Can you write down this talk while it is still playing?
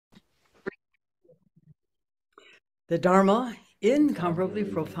The Dharma, incomparably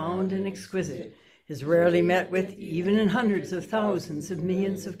profound and exquisite, is rarely met with even in hundreds of thousands of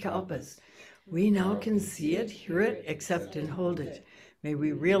millions of kalpas. We now can see it, hear it, accept and hold it. May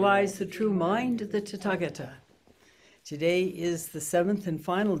we realize the true mind of the Tathagata. Today is the seventh and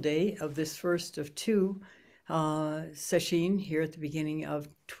final day of this first of two session here at the beginning of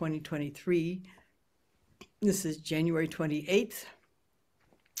 2023. This is January 28th,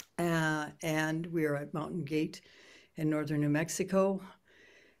 and we are at Mountain Gate in northern New Mexico.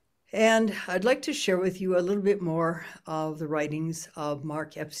 And I'd like to share with you a little bit more of the writings of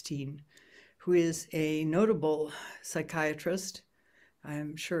Mark Epstein, who is a notable psychiatrist.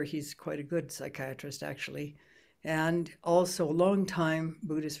 I'm sure he's quite a good psychiatrist, actually, and also a long-time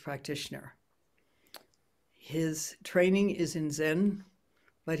Buddhist practitioner. His training is in Zen,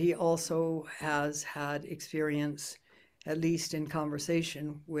 but he also has had experience, at least in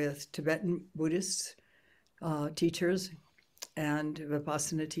conversation, with Tibetan Buddhists, teachers and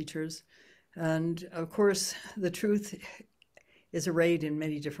Vipassana teachers. And of course, the truth is arrayed in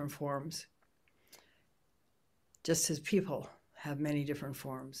many different forms, just as people have many different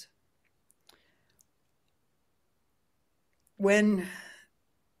forms. When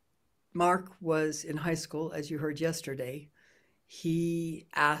Mark was in high school, as you heard yesterday, he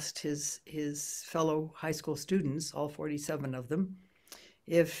asked his fellow high school students, all 47 of them,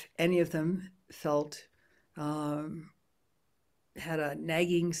 if any of them felt had a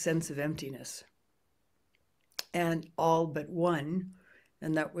nagging sense of emptiness. And all but one,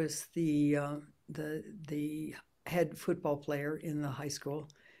 and that was the head football player in the high school,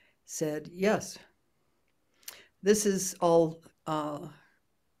 said yes. This is all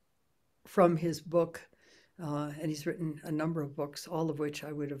from his book, and he's written a number of books, all of which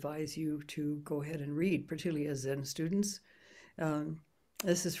I would advise you to go ahead and read, particularly as Zen students.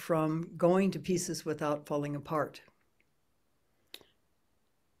 This is from Going to Pieces Without Falling Apart.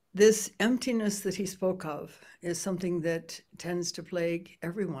 This emptiness that he spoke of is something that tends to plague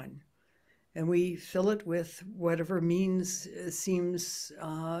everyone. And we fill it with whatever means seems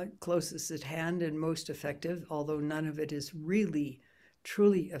closest at hand and most effective, although none of it is really,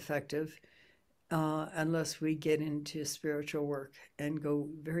 truly effective unless we get into spiritual work and go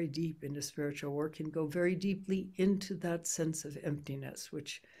very deep into spiritual work and go very deeply into that sense of emptiness,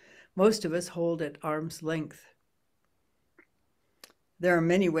 which most of us hold at arm's length. There are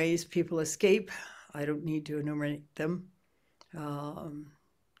many ways people escape. I don't need to enumerate them.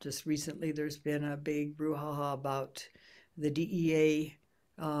 Just recently, there's been a big brouhaha about the DEA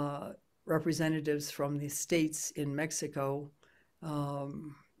representatives from the states in Mexico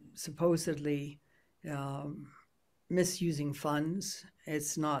supposedly misusing funds.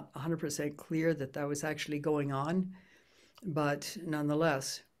 It's not 100% clear that that was actually going on, but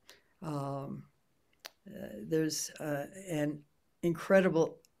nonetheless, there's an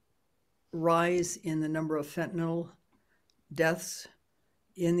incredible rise in the number of fentanyl deaths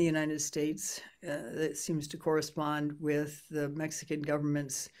in the United States. That seems to correspond with the Mexican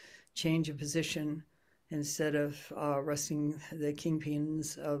government's change of position. Instead of arresting the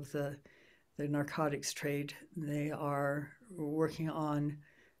kingpins of the narcotics trade, they are working on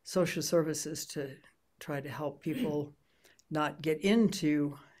social services to try to help people not get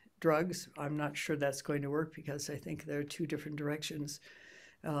into drugs. I'm not sure that's going to work because I think there are two different directions,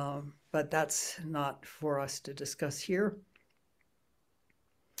 but that's not for us to discuss here.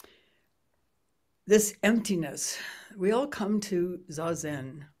 This emptiness, we all come to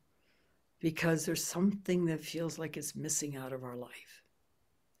Zazen because there's something that feels like it's missing out of our life.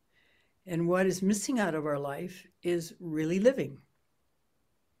 And what is missing out of our life is really living.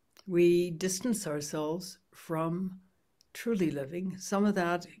 We distance ourselves from truly living. Some of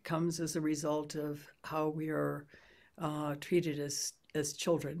that comes as a result of how we are treated as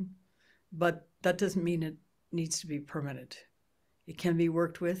children, but that doesn't mean it needs to be permanent. It can be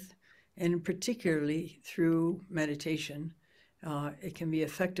worked with, and particularly through meditation, it can be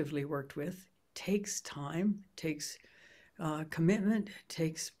effectively worked with. Takes time, takes commitment,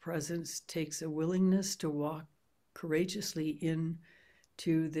 takes presence, takes a willingness to walk courageously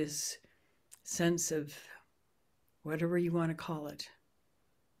into this sense of whatever you want to call it.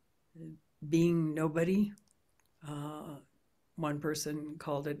 Being nobody. One person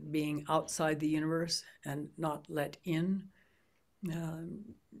called it being outside the universe and not let in.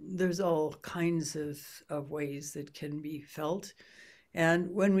 There's all kinds of ways that can be felt.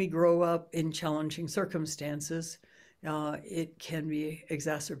 And when we grow up in challenging circumstances, it can be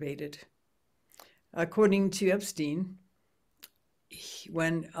exacerbated. According to Epstein,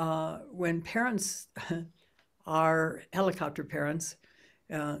 when parents are helicopter parents,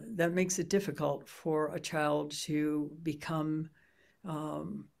 that makes it difficult for a child to become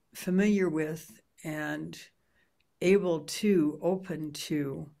familiar with and able to, open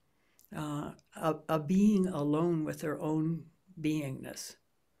to a being alone with their own beingness,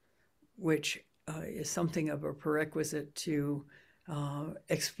 which is something of a prerequisite to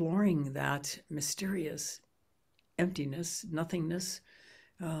exploring that mysterious emptiness, nothingness,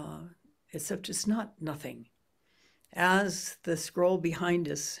 except it's not nothing. As the scroll behind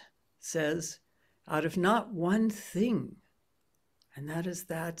us says, out of not one thing, and that is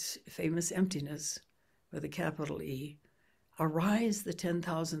that famous emptiness with a capital E, arise the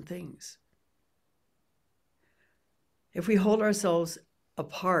 10,000 things. If we hold ourselves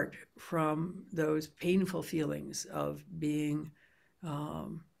apart from those painful feelings of being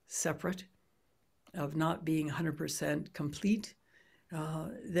separate, of not being 100% complete,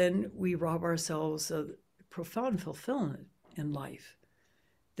 then we rob ourselves of profound fulfillment in life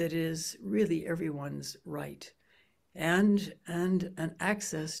that is really everyone's right, and an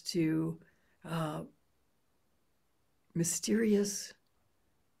access to mysterious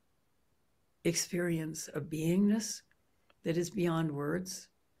experience of beingness that is beyond words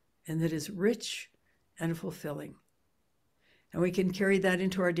and that is rich and fulfilling. And we can carry that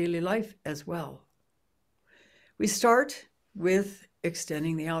into our daily life as well. We start with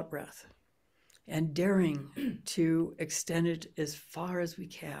extending the out-breath and daring to extend it as far as we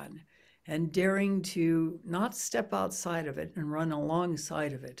can, and daring to not step outside of it and run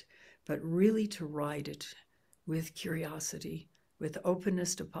alongside of it, but really to ride it with curiosity, with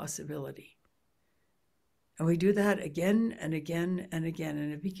openness to possibility. And we do that again and again and again,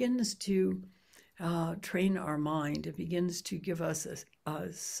 and it begins to train our mind. It begins to give us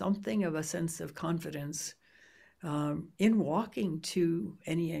something of a sense of confidence in walking to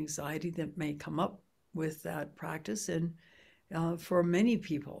any anxiety that may come up with that practice. And for many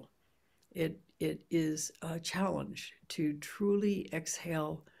people, it is a challenge to truly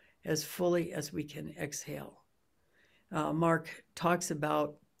exhale as fully as we can exhale. Mark talks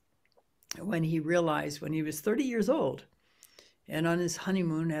about when he realized when he was 30 years old and on his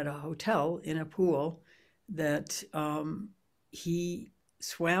honeymoon at a hotel in a pool that he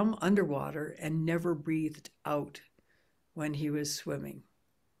swam underwater and never breathed out when he was swimming.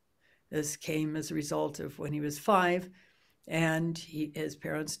 This came as a result of when he was 5, and his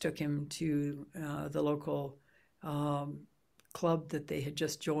parents took him to the local club that they had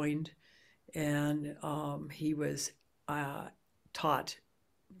just joined, and he was taught,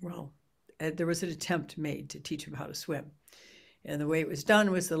 well, there was an attempt made to teach him how to swim. And the way it was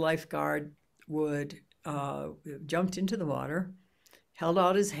done was the lifeguard would jumped into the water, held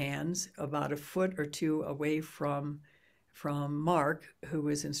out his hands about a foot or two away from Mark, who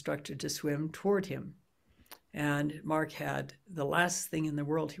was instructed to swim toward him. And Mark had the last thing in the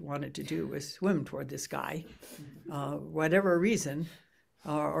world he wanted to do was swim toward this guy, whatever reason,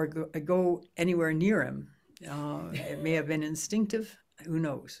 or go anywhere near him. It may have been instinctive, who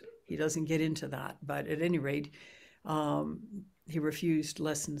knows? He doesn't get into that, but at any rate, he refused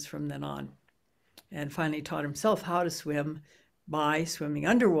lessons from then on, and finally taught himself how to swim by swimming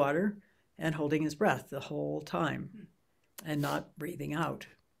underwater and holding his breath the whole time and not breathing out,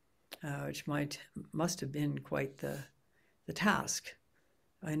 which must have been quite the task.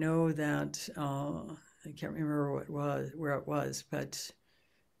 I know that, I can't remember where it was, but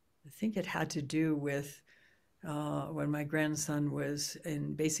I think it had to do with when my grandson was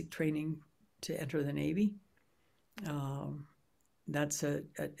in basic training to enter the Navy. That's a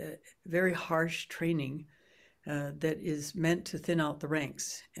very harsh training that is meant to thin out the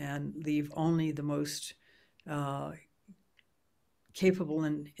ranks and leave only the most capable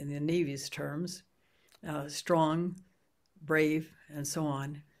in the Navy's terms, strong, brave, and so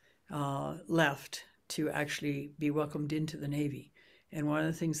on, left to actually be welcomed into the Navy. And one of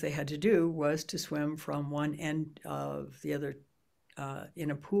the things they had to do was to swim from one end of the other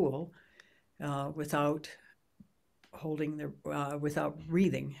in a pool without holding their, without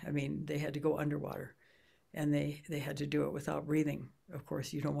breathing. I mean, they had to go underwater, and they had to do it without breathing. Of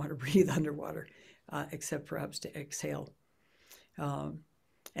course, you don't want to breathe underwater, except perhaps to exhale.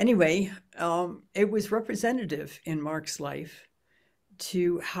 Anyway, it was representative in Mark's life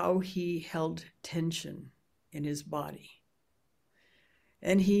to how he held tension in his body.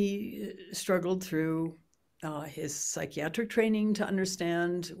 And he struggled through his psychiatric training to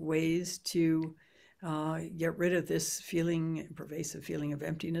understand ways to get rid of this feeling, pervasive feeling of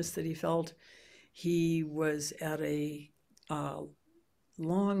emptiness that he felt. He was at a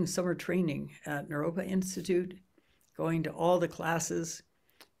long summer training at Naropa Institute, going to all the classes,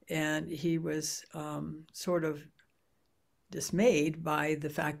 and he was sort of dismayed by the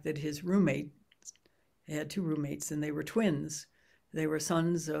fact that his roommate, he had two roommates, and they were twins. They were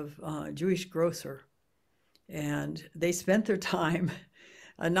sons of a Jewish grocer. And they spent their time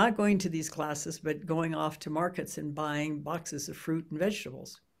not going to these classes, but going off to markets and buying boxes of fruit and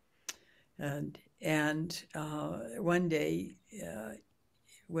vegetables. And one day,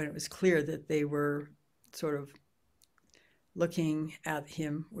 when it was clear that they were sort of looking at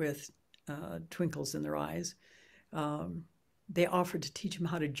him with twinkles in their eyes, they offered to teach him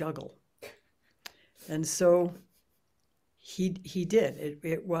how to juggle. And so he did.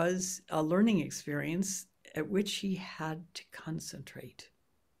 It was a learning experience at which he had to concentrate.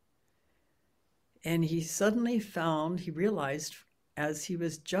 And he suddenly he realized as he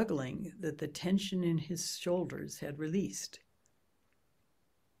was juggling that the tension in his shoulders had released.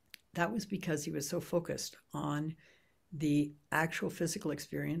 That was because he was so focused on the actual physical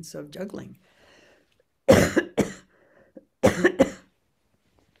experience of juggling.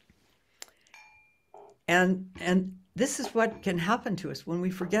 And this is what can happen to us when we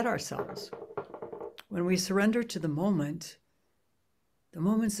forget ourselves. When we surrender to the moment's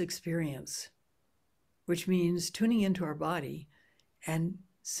experience, which means tuning into our body and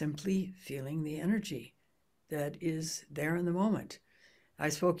simply feeling the energy that is there in the moment. I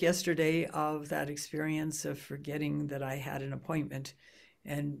spoke yesterday of that experience of forgetting that I had an appointment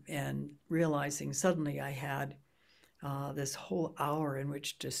and realizing suddenly I had this whole hour in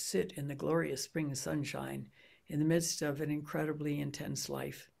which to sit in the glorious spring sunshine in the midst of an incredibly intense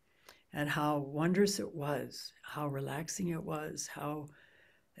life, and how wondrous it was, how relaxing it was, how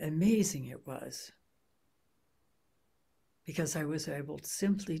amazing it was, because I was able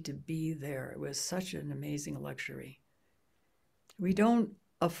simply to be there. It was such an amazing luxury. We don't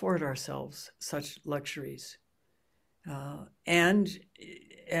afford ourselves such luxuries. And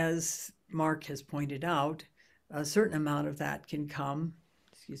as Mark has pointed out, a certain amount of that can come,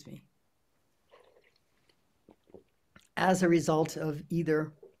 as a result of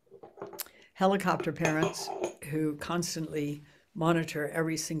either helicopter parents who constantly monitor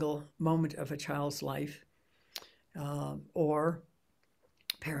every single moment of a child's life, or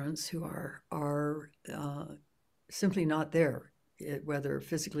parents who are simply not there, whether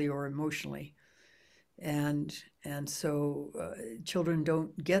physically or emotionally. And so children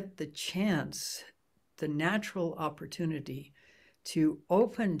don't get the chance, the natural opportunity to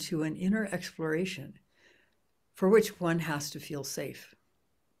open to an inner exploration for which one has to feel safe.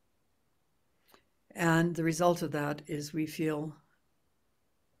 And the result of that is we feel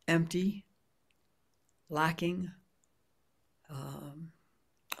empty, lacking,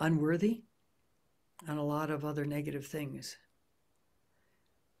 unworthy, and a lot of other negative things.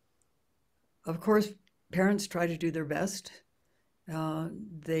 Of course, parents try to do their best.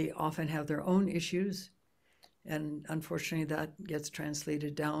 They often have their own issues, and unfortunately that gets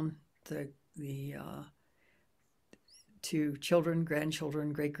translated down to children,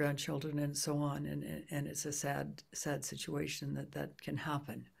 grandchildren, great-grandchildren, and so on, and it's a sad situation that can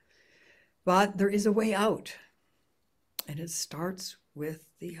happen. But there is a way out, and it starts with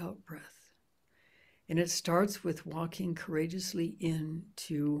the out-breath. And it starts with walking courageously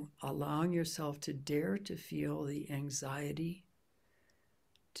into allowing yourself to dare to feel the anxiety,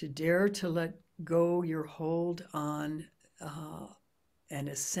 to dare to let go your hold on an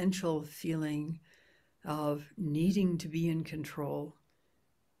essential feeling of needing to be in control,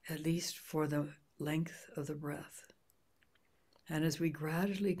 at least for the length of the breath. And as we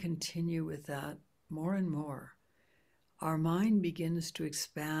gradually continue with that more and more, our mind begins to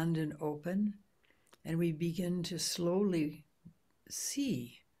expand and open, and we begin to slowly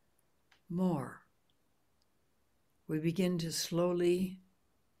see more. We begin to slowly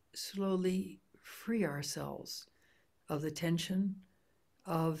free ourselves of the tension,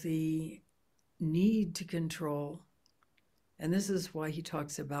 of the need to control. And this is why he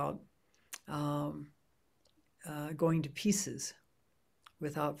talks about going to pieces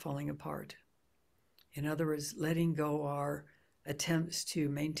without falling apart. In other words, letting go our attempts to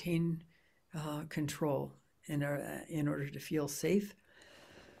maintain control in order to feel safe.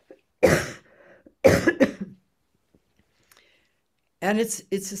 And it's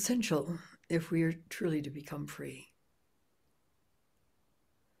essential if we are truly to become free.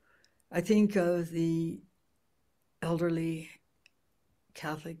 I think of the elderly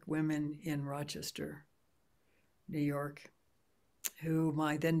Catholic women in Rochester, New York, who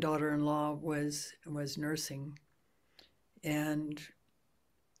my then daughter-in-law was nursing, and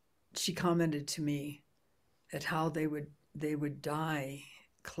she commented to me at how they would die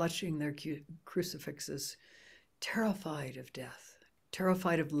clutching their crucifixes, terrified of death,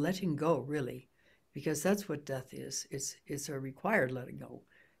 terrified of letting go, really, because that's what death is. It's a required letting go.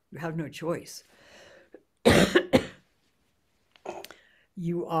 You have no choice.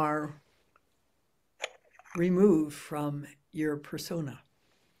 You are removed from your persona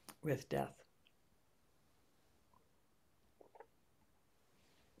with death.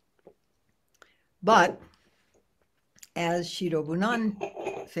 But, as Shido Bunan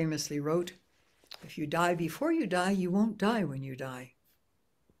famously wrote, if you die before you die, you won't die when you die.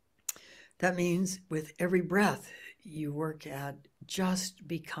 That means with every breath, you work at just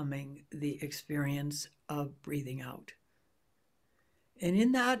becoming the experience of breathing out. And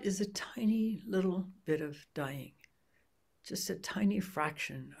in that is a tiny little bit of dying, just a tiny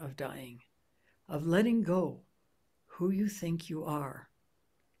fraction of dying, of letting go who you think you are,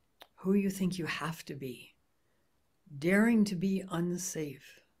 who you think you have to be, daring to be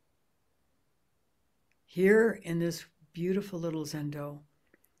unsafe. Here in this beautiful little Zendo,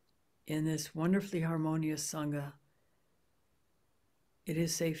 in this wonderfully harmonious Sangha, it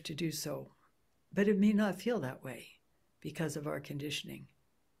is safe to do so, but it may not feel that way because of our conditioning.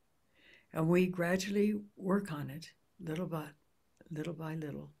 And we gradually work on it, little by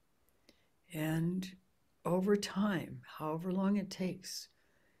little. And over time, however long it takes,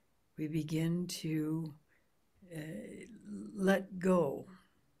 we begin to let go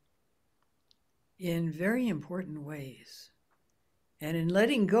in very important ways. And in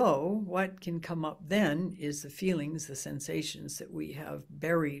letting go, what can come up then is the feelings, the sensations that we have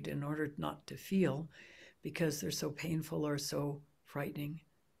buried in order not to feel because they're so painful or so frightening.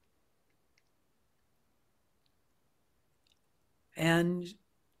 And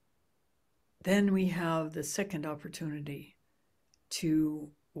then we have the second opportunity to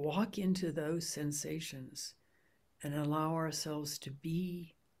walk into those sensations and allow ourselves to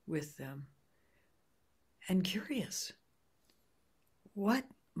be with them. And curious, what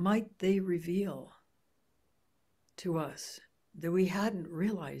might they reveal to us that we hadn't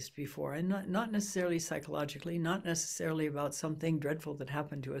realized before? And not necessarily psychologically, not necessarily about something dreadful that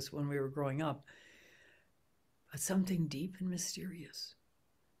happened to us when we were growing up, but something deep and mysterious,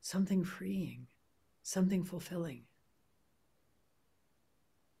 something freeing, something fulfilling.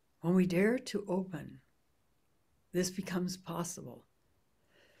 When we dare to open, this becomes possible.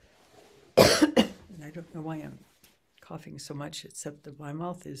 And I don't know why I'm coughing so much, except that my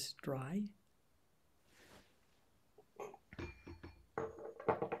mouth is dry.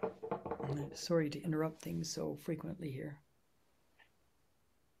 I'm sorry to interrupt things so frequently here.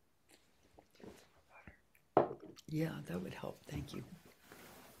 Yeah, that would help. Thank you.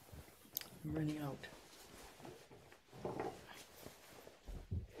 I'm running out.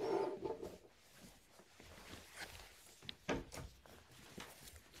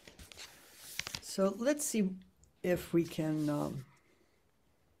 So let's see if we can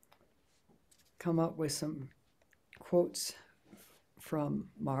come up with some quotes from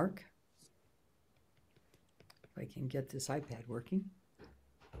Mark. If I can get this iPad working.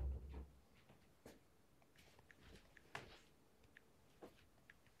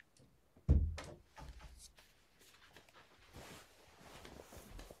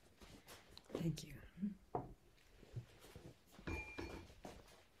 Thank you.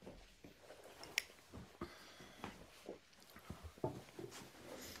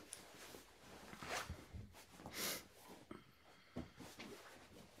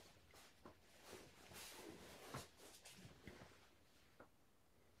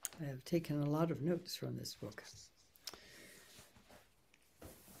 I have taken a lot of notes from this book.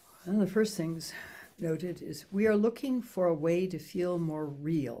 One of the first things noted is, we are looking for a way to feel more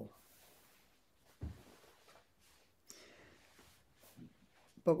real.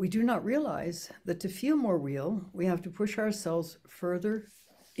 But we do not realize that to feel more real, we have to push ourselves further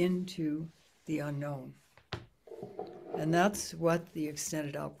into the unknown. And that's what the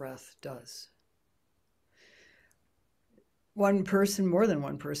extended out-breath does. One person, more than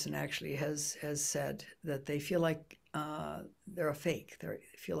one person actually, has said that they feel like they're a fake. They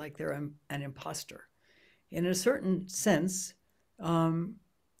feel like they're an imposter. In a certain sense,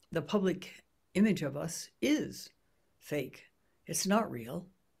 the public image of us is fake. It's not real.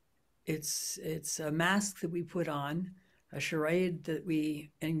 It's a mask that we put on, a charade that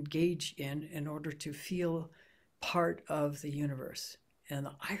we engage in order to feel part of the universe. And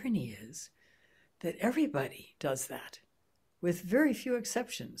the irony is that everybody does that, with very few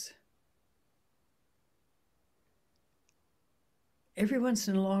exceptions. Every once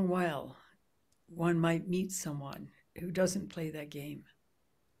in a long while, one might meet someone who doesn't play that game.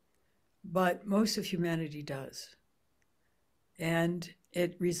 But most of humanity does. And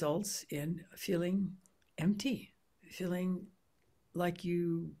it results in feeling empty, feeling like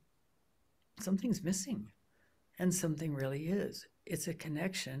you something's missing, and something really is. It's a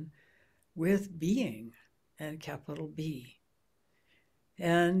connection with being, and capital B.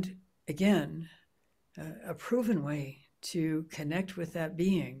 And again, a proven way to connect with that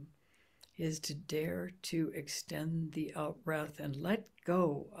being is to dare to extend the out-breath and let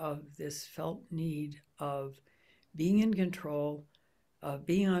go of this felt need of being in control, of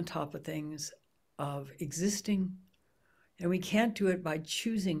being on top of things, of existing. And we can't do it by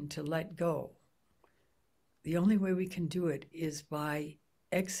choosing to let go. The only way we can do it is by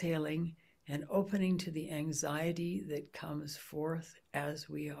exhaling and opening to the anxiety that comes forth as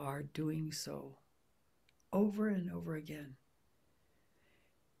we are doing so, over and over again.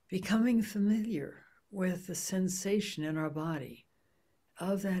 Becoming familiar with the sensation in our body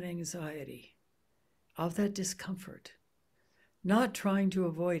of that anxiety, of that discomfort, not trying to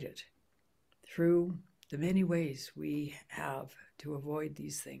avoid it through the many ways we have to avoid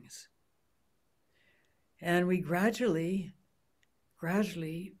these things. And we gradually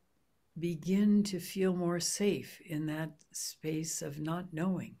begin to feel more safe in that space of not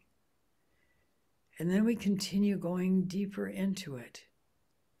knowing. And then we continue going deeper into it,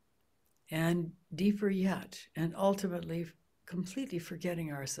 and deeper yet, and ultimately completely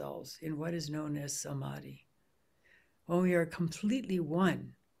forgetting ourselves in what is known as samadhi. When we are completely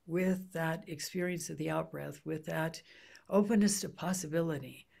one with that experience of the out-breath, with that openness to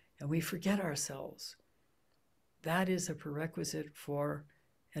possibility, and we forget ourselves, that is a prerequisite for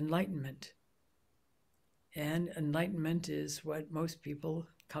enlightenment. And enlightenment is what most people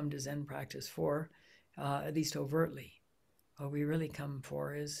come to Zen practice for, at least overtly. What we really come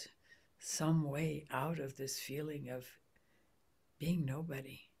for is some way out of this feeling of being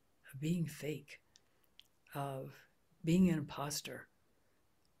nobody, of being fake, of being an imposter,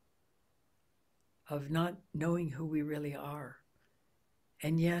 of not knowing who we really are,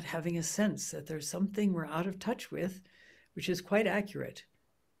 and yet having a sense that there's something we're out of touch with, which is quite accurate.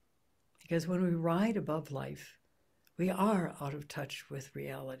 Because when we ride above life, we are out of touch with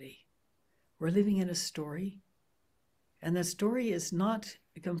reality. We're living in a story, and the story is not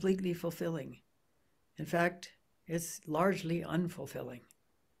completely fulfilling. In fact, it's largely unfulfilling.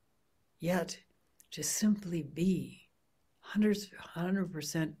 Yet, to simply be,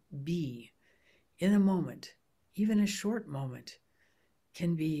 100% be, in a moment, even a short moment,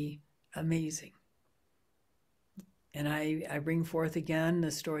 can be amazing. And I bring forth again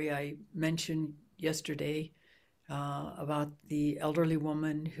the story I mentioned yesterday about the elderly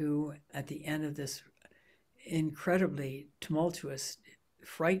woman who, at the end of this incredibly tumultuous,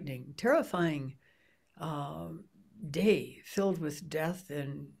 frightening, terrifying day filled with death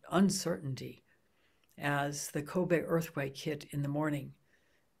and uncertainty, as the Kobe earthquake hit in the morning.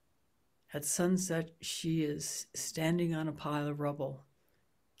 At sunset, she is standing on a pile of rubble,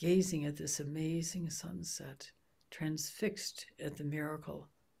 gazing at this amazing sunset, transfixed at the miracle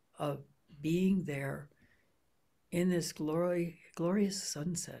of being there in this glorious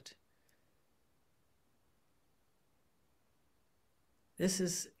sunset. This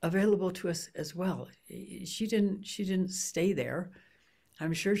is available to us as well. She didn't stay there.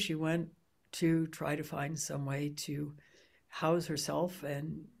 I'm sure she went to try to find some way to house herself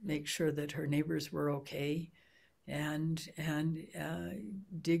and make sure that her neighbors were okay, and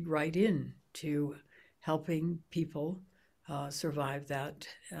dig right in to helping people survive that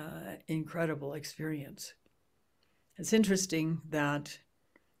incredible experience. It's interesting that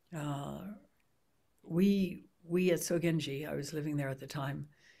we at Sogenji, I was living there at the time,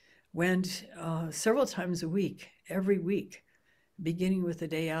 went several times a week, every week, beginning with the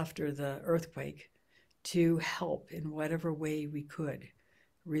day after the earthquake, to help in whatever way we could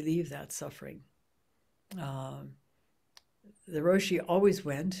relieve that suffering. The Roshi always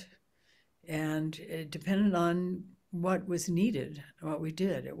went, and it depended on what was needed, what we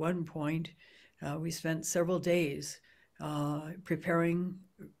did. At one point, we spent several days preparing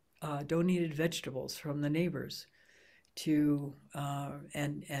donated vegetables from the neighbors to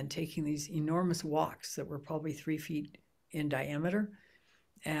and taking these enormous woks that were probably 3 feet in diameter,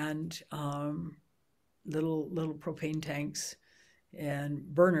 and little propane tanks and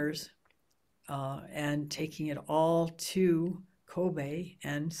burners, and taking it all to Kobe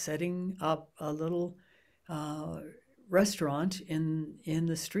and setting up a little restaurant in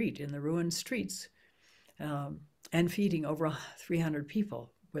the street, in the ruined streets, and feeding over 300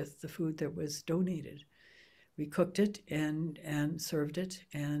 people with the food that was donated. We cooked it and served it,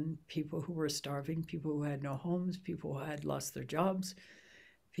 and people who were starving, people who had no homes, people who had lost their jobs,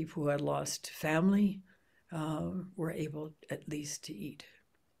 people who had lost family, were able at least to eat.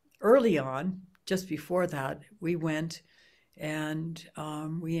 Early on, just before that, we went And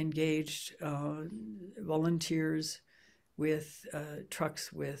we engaged volunteers with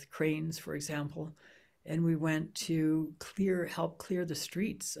trucks with cranes, for example, and we went to help clear the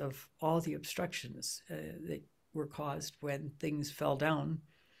streets of all the obstructions that were caused when things fell down.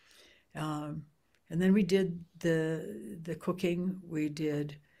 And then we did the cooking. We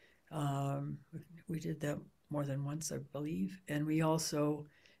did that more than once, I believe. And we also,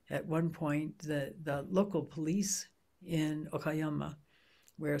 at one point, the local police in Okayama,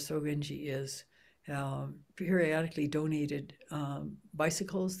 where Sogenji is, periodically donated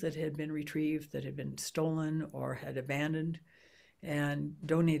bicycles that had been retrieved, that had been stolen or had abandoned, and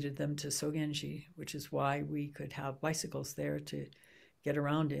donated them to Sogenji, which is why we could have bicycles there to get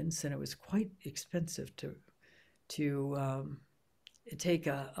around in, and it was quite expensive to take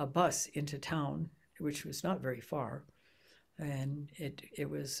a bus into town, which was not very far, and it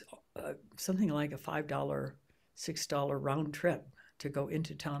was something like a $5, $6 round trip to go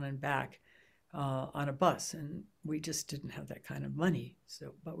into town and back on a bus, and we just didn't have that kind of money.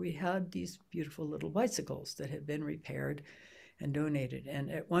 But we had these beautiful little bicycles that had been repaired and donated, and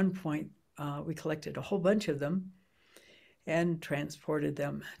at one point we collected a whole bunch of them and transported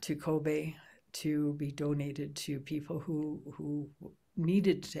them to Kobe to be donated to people who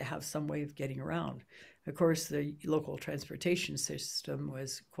needed to have some way of getting around. Of course, the local transportation system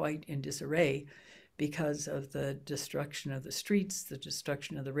was quite in disarray because of the destruction of the streets, the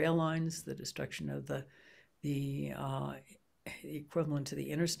destruction of the rail lines, the destruction of the equivalent to the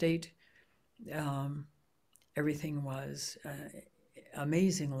interstate. Everything was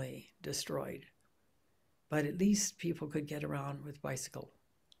amazingly destroyed. But at least people could get around with bicycle.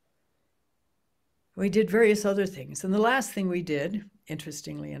 We did various other things. And the last thing we did,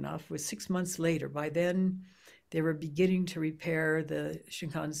 interestingly enough, was 6 months later. By then, they were beginning to repair the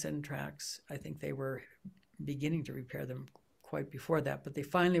Shinkansen tracks. I think they were beginning to repair them quite before that, but they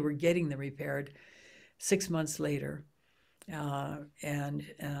finally were getting them repaired 6 months later. And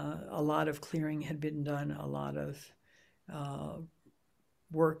a lot of clearing had been done, a lot of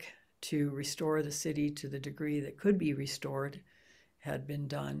work to restore the city to the degree that could be restored had been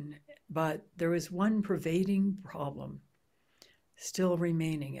done. But there was one pervading problem still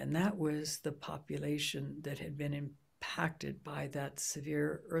remaining, and that was the population that had been impacted by that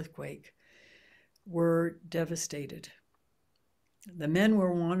severe earthquake were devastated. The men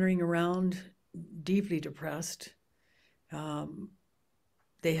were wandering around deeply depressed.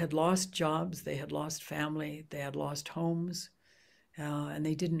 They had lost jobs, they had lost family, they had lost homes, and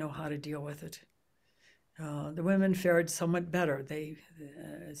they didn't know how to deal with it. The women fared somewhat better.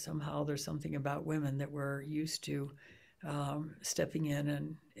 Somehow there's something about women that were used to stepping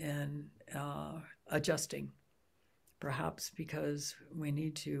in and adjusting, perhaps because we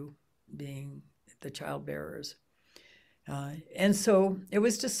need to, being the child bearers. And so it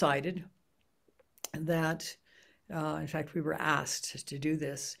was decided that, in fact, we were asked to do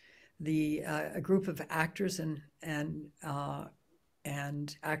this. A group of actors and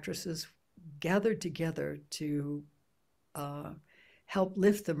actresses gathered together to help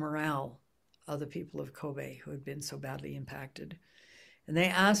lift the morale of the people of Kobe who had been so badly impacted. And they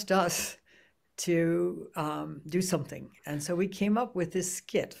asked us to do something. And so we came up with this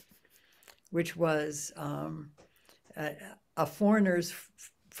skit, which was a foreigner's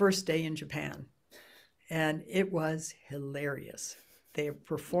first day in Japan. And it was hilarious. They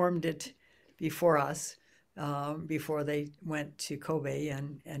performed it before us, before they went to Kobe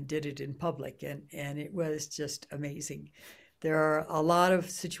and did it in public. And it was just amazing. There are a lot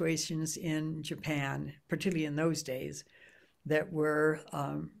of situations in Japan, particularly in those days, that were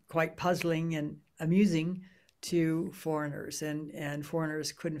quite puzzling and amusing to foreigners, and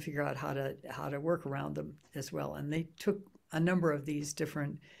foreigners couldn't figure out how to work around them as well. And they took a number of these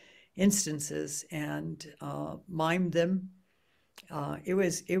different instances and mimed them. It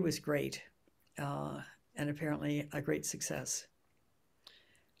was great, and apparently a great success.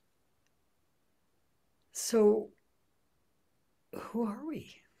 So who are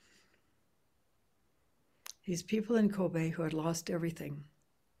we? These people in Kobe who had lost everything,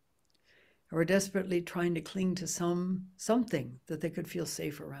 who were desperately trying to cling to something that they could feel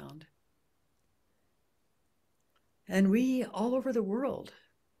safe around. And we all over the world,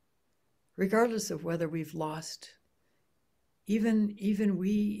 regardless of whether we've lost, even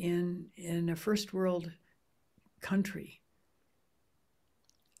we in a first world country,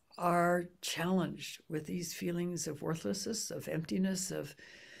 are challenged with these feelings of worthlessness, of emptiness, of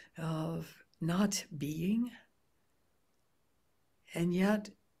not being. And yet,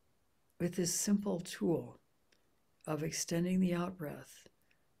 with this simple tool of extending the out-breath,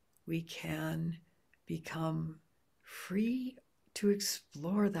 we can become free to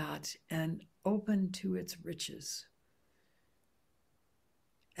explore that and open to its riches,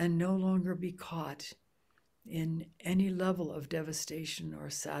 and no longer be caught in any level of devastation or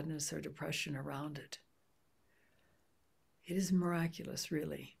sadness or depression around it. It is miraculous,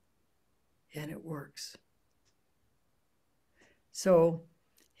 really, and it works. So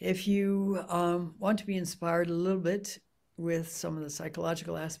if you want to be inspired a little bit with some of the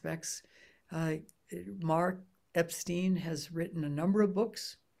psychological aspects, Mark Epstein has written a number of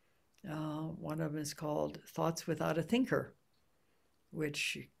books. One of them is called Thoughts Without a Thinker,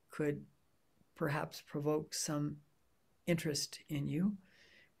 which could perhaps provoke some interest in you.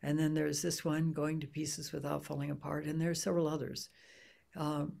 And then there's this one, Going to Pieces Without Falling Apart, and there are several others.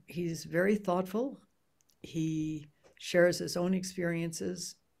 He's very thoughtful. He shares his own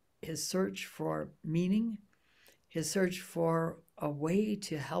experiences, his search for meaning, his search for a way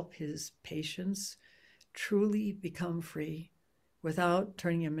to help his patients truly become free without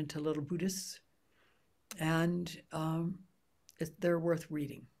turning them into little Buddhists. And they're worth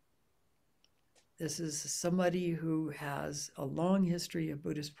reading. This is somebody who has a long history of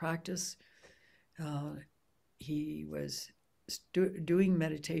Buddhist practice. He was doing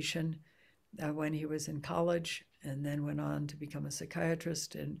meditation when he was in college, and then went on to become a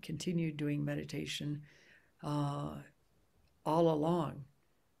psychiatrist and continued doing meditation all along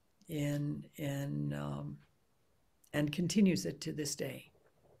and continues it to this day.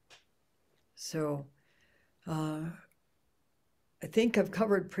 So I think I've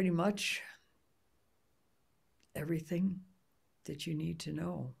covered pretty much everything that you need to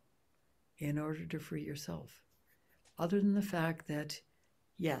know in order to free yourself, other than the fact that,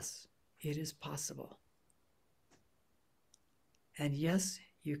 yes, it is possible. And yes,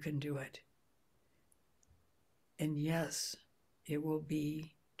 you can do it. And yes, it will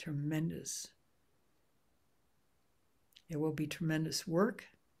be tremendous. It will be tremendous work.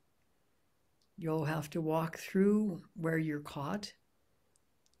 You'll have to walk through where you're caught,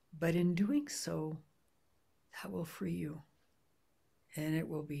 but in doing so, that will free you. And it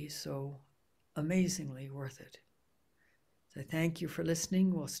will be so amazingly worth it. So thank you for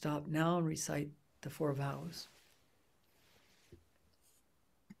listening. We'll stop now and recite the 4 vows.